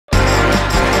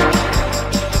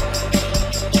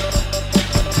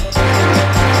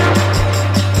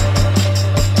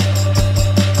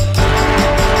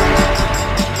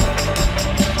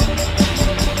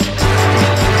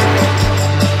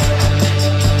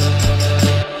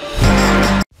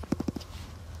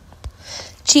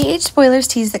GH spoilers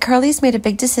tease that Carly's made a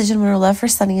big decision when her love for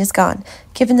Sonny is gone.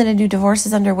 Given that a new divorce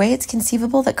is underway, it's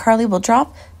conceivable that Carly will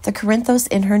drop the Corinthos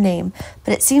in her name.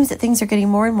 But it seems that things are getting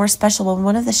more and more special when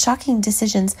one of the shocking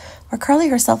decisions where Carly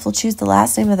herself will choose the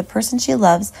last name of the person she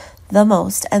loves the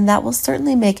most, and that will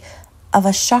certainly make of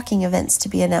a shocking events to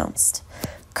be announced.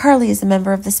 Carly is a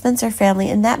member of the Spencer family,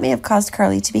 and that may have caused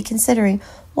Carly to be considering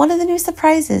one of the new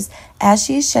surprises as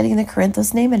she is shedding the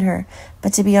Corinthos name in her.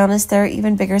 But to be honest, there are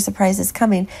even bigger surprises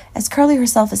coming, as Carly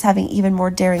herself is having even more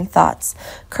daring thoughts.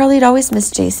 Carly had always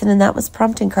missed Jason, and that was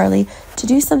prompting Carly to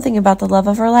do something about the love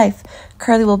of her life.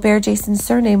 Carly will bear Jason's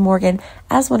surname Morgan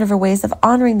as one of her ways of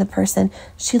honoring the person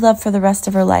she loved for the rest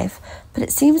of her life. But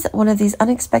it seems that one of these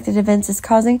unexpected events is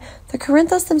causing the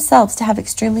Corinthos themselves to have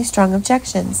extremely strong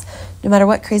objections. No matter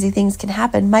what crazy things can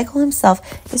happen, Michael himself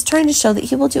is trying to show that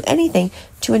he will do anything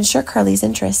to ensure Carly's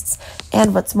interests.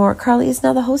 And what's more, Carly is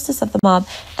now the hostess of the mob,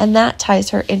 and that ties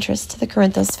her interests to the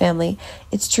Corinthos family.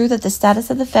 It's true that the status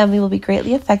of the family will be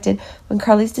greatly affected when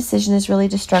Carly's decision is really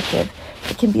destructive.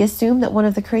 It can be assumed that one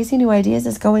of the crazy new ideas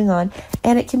is going on,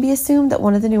 and it can be assumed that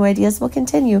one of the new ideas will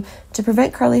continue to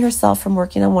prevent Carly herself from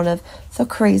working on one of the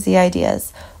crazy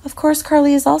ideas. Of course,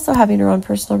 Carly is also having her own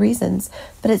personal reasons,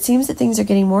 but it seems that things are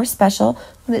getting more special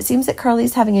when it seems that Carly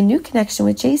is having a new connection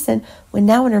with Jason, when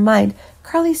now in her mind,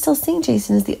 Carly is still seeing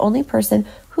Jason as the only person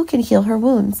who can heal her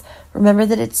wounds. Remember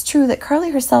that it's true that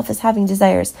Carly herself is having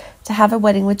desires to have a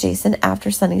wedding with Jason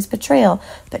after Sonny's betrayal,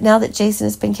 but now that Jason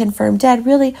has been confirmed dead,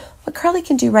 really, what Carly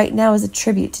can do right now is a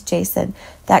tribute to Jason.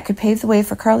 That could pave the way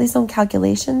for Carly's own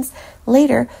calculations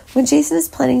later, when Jason is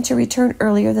planning to return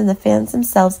earlier than the fans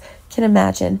themselves can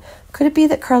imagine. Could it be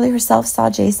that Carly herself saw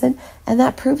Jason, and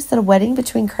that proves that a wedding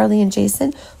between Carly and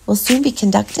Jason will soon be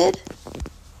conducted?